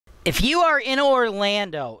If you are in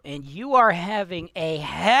Orlando and you are having a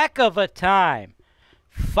heck of a time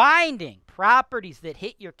finding properties that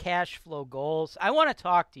hit your cash flow goals, I want to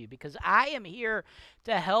talk to you because I am here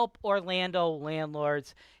to help Orlando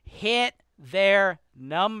landlords hit their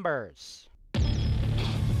numbers.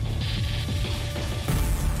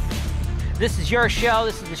 This is your show.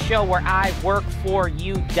 This is the show where I work for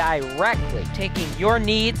you directly, taking your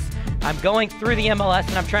needs. I'm going through the MLS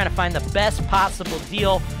and I'm trying to find the best possible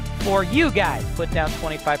deal for you guys. Put down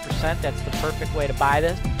 25%. That's the perfect way to buy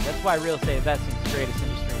this. That's why real estate investing is the greatest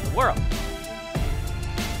industry in the world.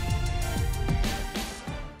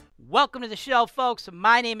 Welcome to the show, folks.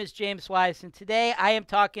 My name is James Wise, and today I am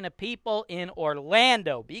talking to people in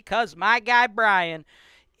Orlando because my guy Brian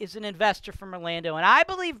is an investor from Orlando, and I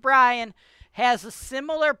believe Brian has a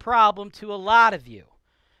similar problem to a lot of you.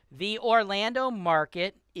 The Orlando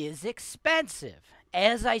market is expensive.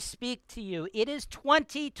 As I speak to you, it is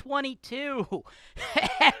 2022.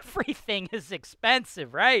 Everything is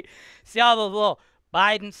expensive, right? See all the little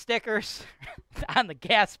Biden stickers on the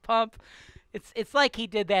gas pump? It's like he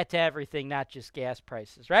did that to everything, not just gas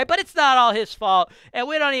prices, right? But it's not all his fault, and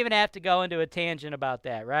we don't even have to go into a tangent about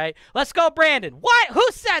that, right? Let's go, Brandon. What? Who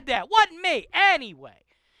said that? Wasn't me. Anyway,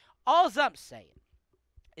 all I'm saying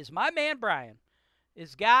is my man Brian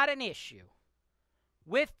has got an issue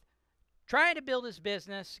with trying to build his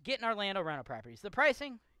business, getting Orlando rental properties. The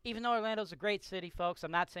pricing, even though Orlando's a great city, folks,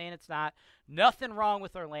 I'm not saying it's not. Nothing wrong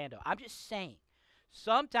with Orlando. I'm just saying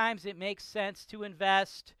sometimes it makes sense to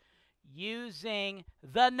invest using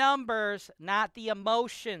the numbers, not the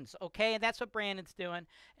emotions, okay? And that's what Brandon's doing.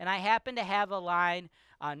 And I happen to have a line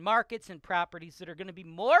on markets and properties that are going to be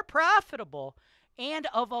more profitable and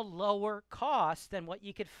of a lower cost than what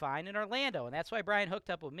you could find in Orlando. And that's why Brian hooked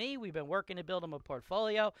up with me. We've been working to build him a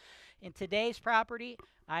portfolio. In today's property,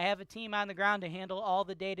 I have a team on the ground to handle all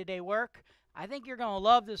the day-to-day work. I think you're going to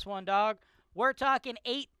love this one, dog. We're talking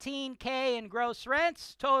 $18K in gross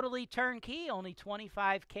rents, totally turnkey, only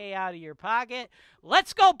 $25K out of your pocket.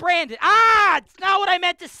 Let's go, Brandon. It's not what I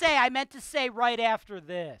meant to say. I meant to say right after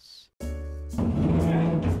this.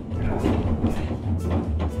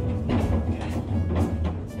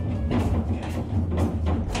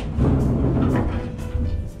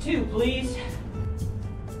 Two, please.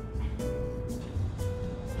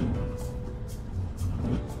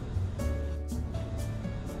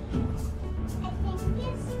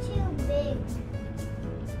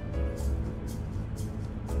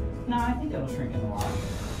 No, I think it'll shrink in a lot.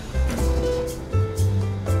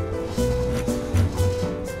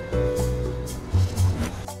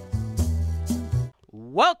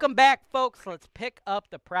 Welcome back, folks. Let's pick up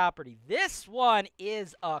the property. This one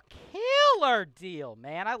is a killer deal,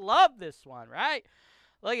 man. I love this one, right?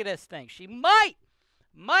 Look at this thing. She might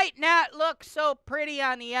not look so pretty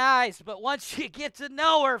on the eyes, but once you get to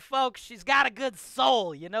know her, folks, she's got a good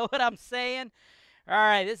soul. You know what I'm saying? All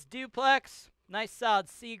right, this duplex. Nice solid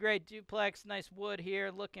C-grade duplex, nice wood here,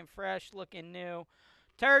 looking fresh, looking new.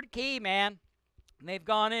 Turnkey, man. And they've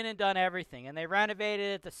gone in and done everything, and they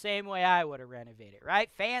renovated it the same way I would have renovated it, right?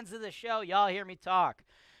 Fans of the show, y'all hear me talk.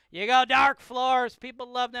 You go dark floors. People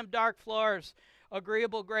love them dark floors.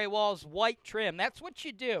 Agreeable gray walls, white trim. That's what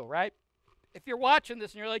you do, right? If you're watching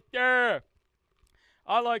this and you're like, yeah,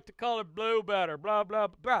 I like the color blue better, blah, blah,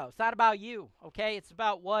 blah. Bro, it's not about you, okay? It's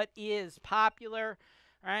about what is popular.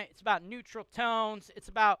 All right, it's about neutral tones. It's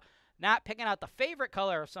about not picking out the favorite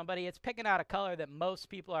color of somebody. It's picking out a color that most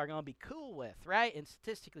people are going to be cool with, right? And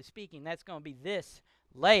statistically speaking, that's going to be this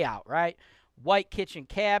layout, right? White kitchen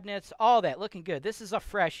cabinets, all that, looking good. This is a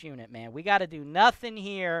fresh unit, man. We got to do nothing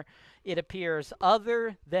here, it appears,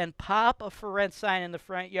 other than pop a for rent sign in the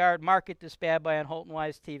front yard, market this bad boy on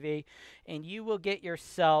HoltonWiseTV, and you will get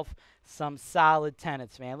yourself some solid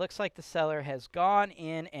tenants, man. Looks like the seller has gone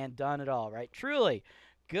in and done it all, right? Truly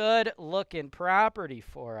good looking property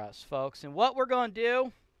for us, folks. And what we're going to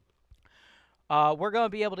do, we're going to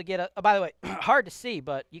be able to get by the way, hard to see,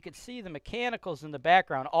 but you can see the mechanicals in the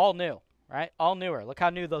background, all new, right? All newer. Look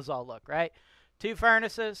how new those all look, right? 2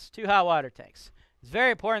 furnaces, 2 hot water tanks. It's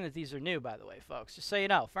very important that these are new, by the way, folks. Just so you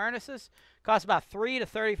know, furnaces cost about $300 to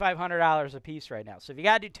 $3,500 a piece right now. So if you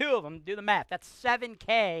got to do 2 of them, do the math. That's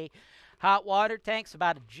 $7K. Hot water tanks,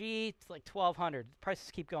 about a G, it's like $1,200.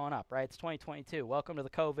 Prices keep going up, right? It's 2022. Welcome to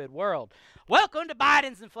the COVID world. Welcome to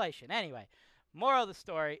Biden's inflation. Anyway, moral of the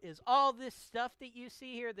story is all this stuff that you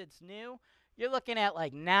see here that's new, you're looking at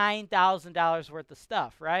like $9,000 worth of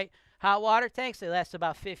stuff, right? Hot water tanks, they last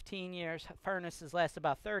about 15 years. Furnaces last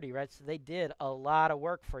about 30, right? So they did a lot of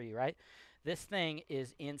work for you, right? This thing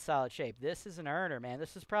is in solid shape. This is an earner, man.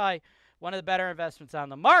 This is probably one of the better investments on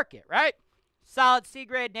the market, right? Solid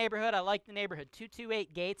C-grade neighborhood. I like the neighborhood.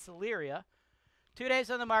 228 Gates, Elyria. 2 days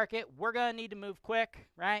on the market. We're going to need to move quick,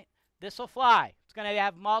 right? This will fly. It's going to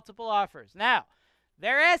have multiple offers. Now,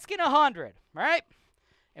 they're asking 100, right?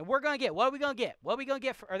 And we're going to get, what are we going to get? What are we going to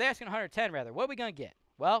get for, or they're asking 110 rather. What are we going to get?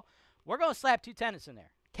 Well, we're going to slap 2 tenants in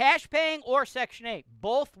there. Cash paying or Section 8.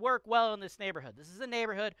 Both work well in this neighborhood. This is a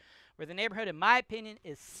neighborhood where the neighborhood, in my opinion,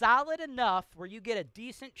 is solid enough where you get a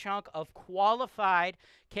decent chunk of qualified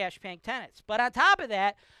cash paying tenants. But on top of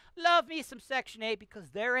that, love me some Section 8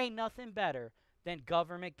 because there ain't nothing better than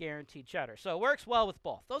government guaranteed cheddar. So it works well with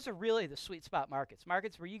both. Those are really the sweet spot markets.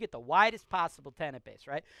 Markets where you get the widest possible tenant base,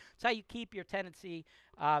 right? It's how you keep your tenancy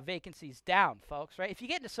vacancies down, folks, right? If you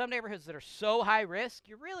get into some neighborhoods that are so high risk,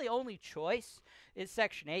 your really only choice is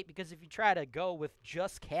Section 8 because if you try to go with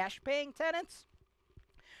just cash paying tenants,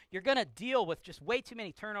 you're going to deal with just way too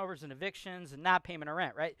many turnovers and evictions and not payment of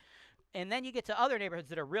rent, right? And then you get to other neighborhoods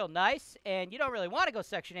that are real nice, and you don't really want to go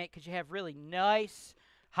Section 8 because you have really nice,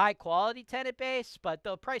 high-quality tenant base, but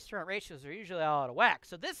the price-to-rent ratios are usually all out of whack.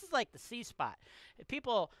 So this is like the C spot. And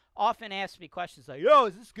people often ask me questions like, yo,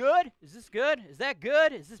 is this good? Is this good? Is that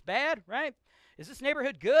good? Is this bad, right? Is this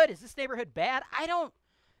neighborhood good? Is this neighborhood bad? I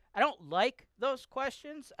don't like those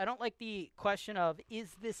questions. I don't like the question of,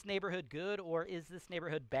 is this neighborhood good or is this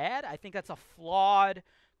neighborhood bad? I think that's a flawed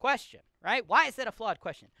question, right? Why is that a flawed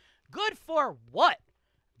question? Good for what?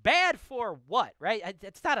 Bad for what, right?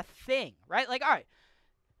 It's not a thing, right? Like, all right,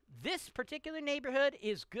 this particular neighborhood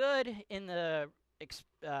is good in the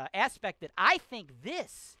aspect that I think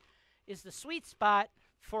this is the sweet spot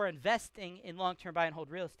for investing in long-term buy and hold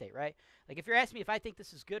real estate, right? Like if you're asking me if I think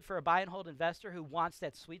this is good for a buy and hold investor who wants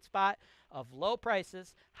that sweet spot of low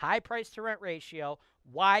prices, high price to rent ratio,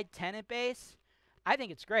 wide tenant base, I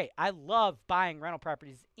think it's great. I love buying rental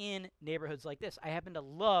properties in neighborhoods like this. I happen to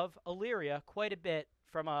love Elyria quite a bit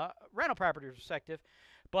from a rental property perspective.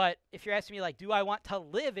 But if you're asking me, like, do I want to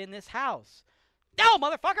live in this house? No,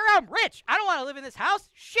 motherfucker, I'm rich. I don't want to live in this house.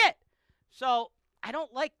 Shit. So I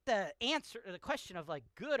don't like the answer to the question of, like,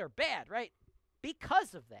 good or bad, right?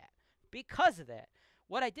 Because of that. Because of that.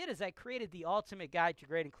 What I did is I created the ultimate guide to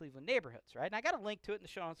grading Cleveland neighborhoods, right? And I got a link to it in the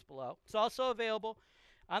show notes below. It's also available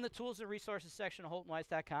on the tools and resources section of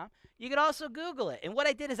HoltonWise.com. You can also Google it. And what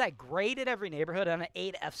I did is I graded every neighborhood on an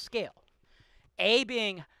A to F scale. A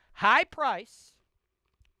being high price,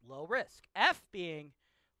 low risk. F being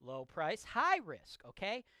low price, high risk,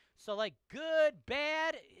 okay? So like good,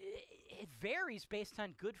 bad, it varies based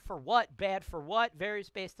on good for what, bad for what, varies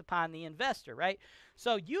based upon the investor, right?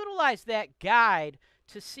 So utilize that guide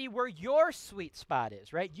to see where your sweet spot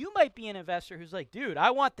is, right? You might be an investor who's like, dude, I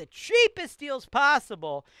want the cheapest deals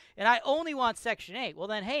possible, and I only want Section 8. Well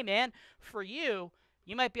then, hey man, for you,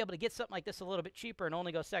 you might be able to get something like this a little bit cheaper and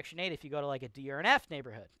only go Section 8 if you go to like a D or an F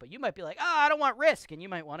neighborhood. But you might be like, oh, I don't want risk, and you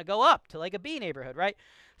might want to go up to like a B neighborhood, right?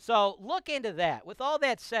 So look into that. With all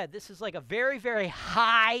that said, this is like a very, very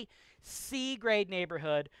high C-grade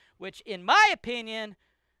neighborhood, which in my opinion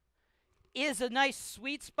is a nice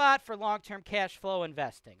sweet spot for long-term cash flow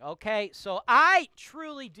investing, okay? So I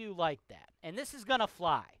truly do like that, and this is going to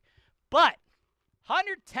fly. But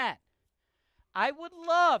 110. I would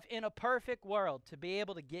love, in a perfect world, to be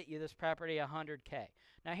able to get you this property 100K.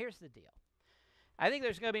 Now, here's the deal. I think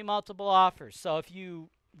there's going to be multiple offers. So if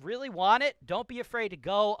you really want it, don't be afraid to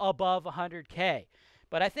go above 100K.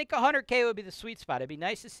 But I think 100K would be the sweet spot. It'd be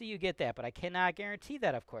nice to see you get that, but I cannot guarantee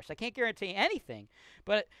that, of course. I can't guarantee anything,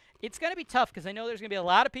 but it's going to be tough because I know there's going to be a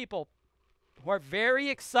lot of people who are very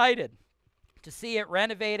excited to see it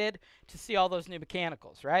renovated, to see all those new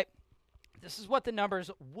mechanicals, right? This is what the numbers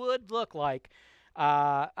would look like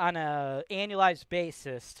on an annualized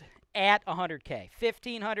basis at 100K.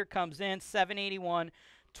 1,500 comes in, 781,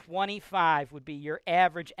 25 would be your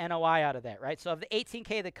average NOI out of that, right? So of the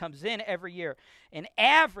 18K that comes in every year, an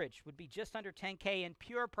average would be just under 10K in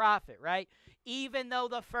pure profit, right? Even though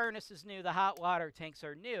the furnace is new, the hot water tanks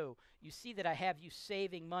are new, you see that I have you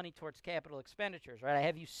saving money towards capital expenditures, right? I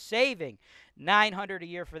have you saving $900 a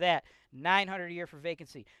year for that, $900 a year for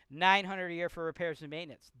vacancy, $900 a year for repairs and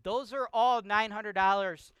maintenance. Those are all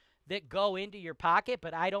 $900 that go into your pocket,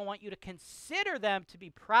 but I don't want you to consider them to be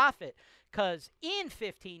profit because in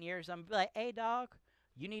 15 years, I'm going to be like, hey, dog,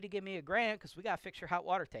 you need to give me $1,000 because we got to fix your hot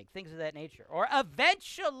water tank, things of that nature. Or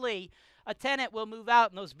eventually, a tenant will move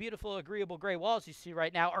out and those beautiful, agreeable gray walls you see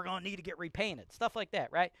right now are going to need to get repainted, stuff like that,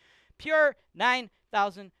 right? Pure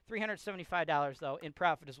 $9,375, though, in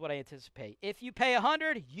profit is what I anticipate. If you pay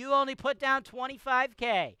 $100, you only put down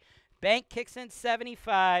 $25K. Bank kicks in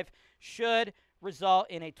 $75, should result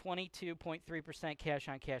in a 22.3%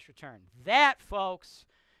 cash-on-cash return. That, folks,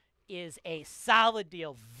 is a solid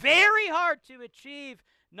deal. Very hard to achieve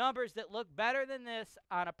numbers that look better than this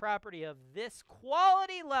on a property of this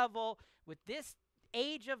quality level with this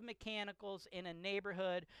age of mechanicals in a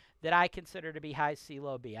neighborhood that I consider to be high C,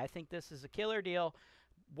 low B. I think this is a killer deal.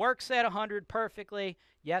 Works at 100 perfectly.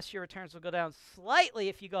 Yes, your returns will go down slightly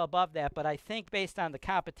if you go above that, but I think based on the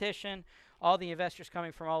competition, all the investors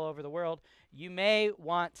coming from all over the world, you may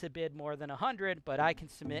want to bid more than 100, but I can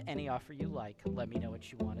submit any offer you like. Let me know what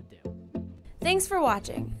you want to do. Thanks for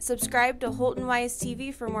watching. Subscribe to HoltonWise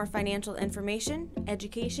TV for more financial information,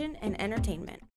 education, and entertainment.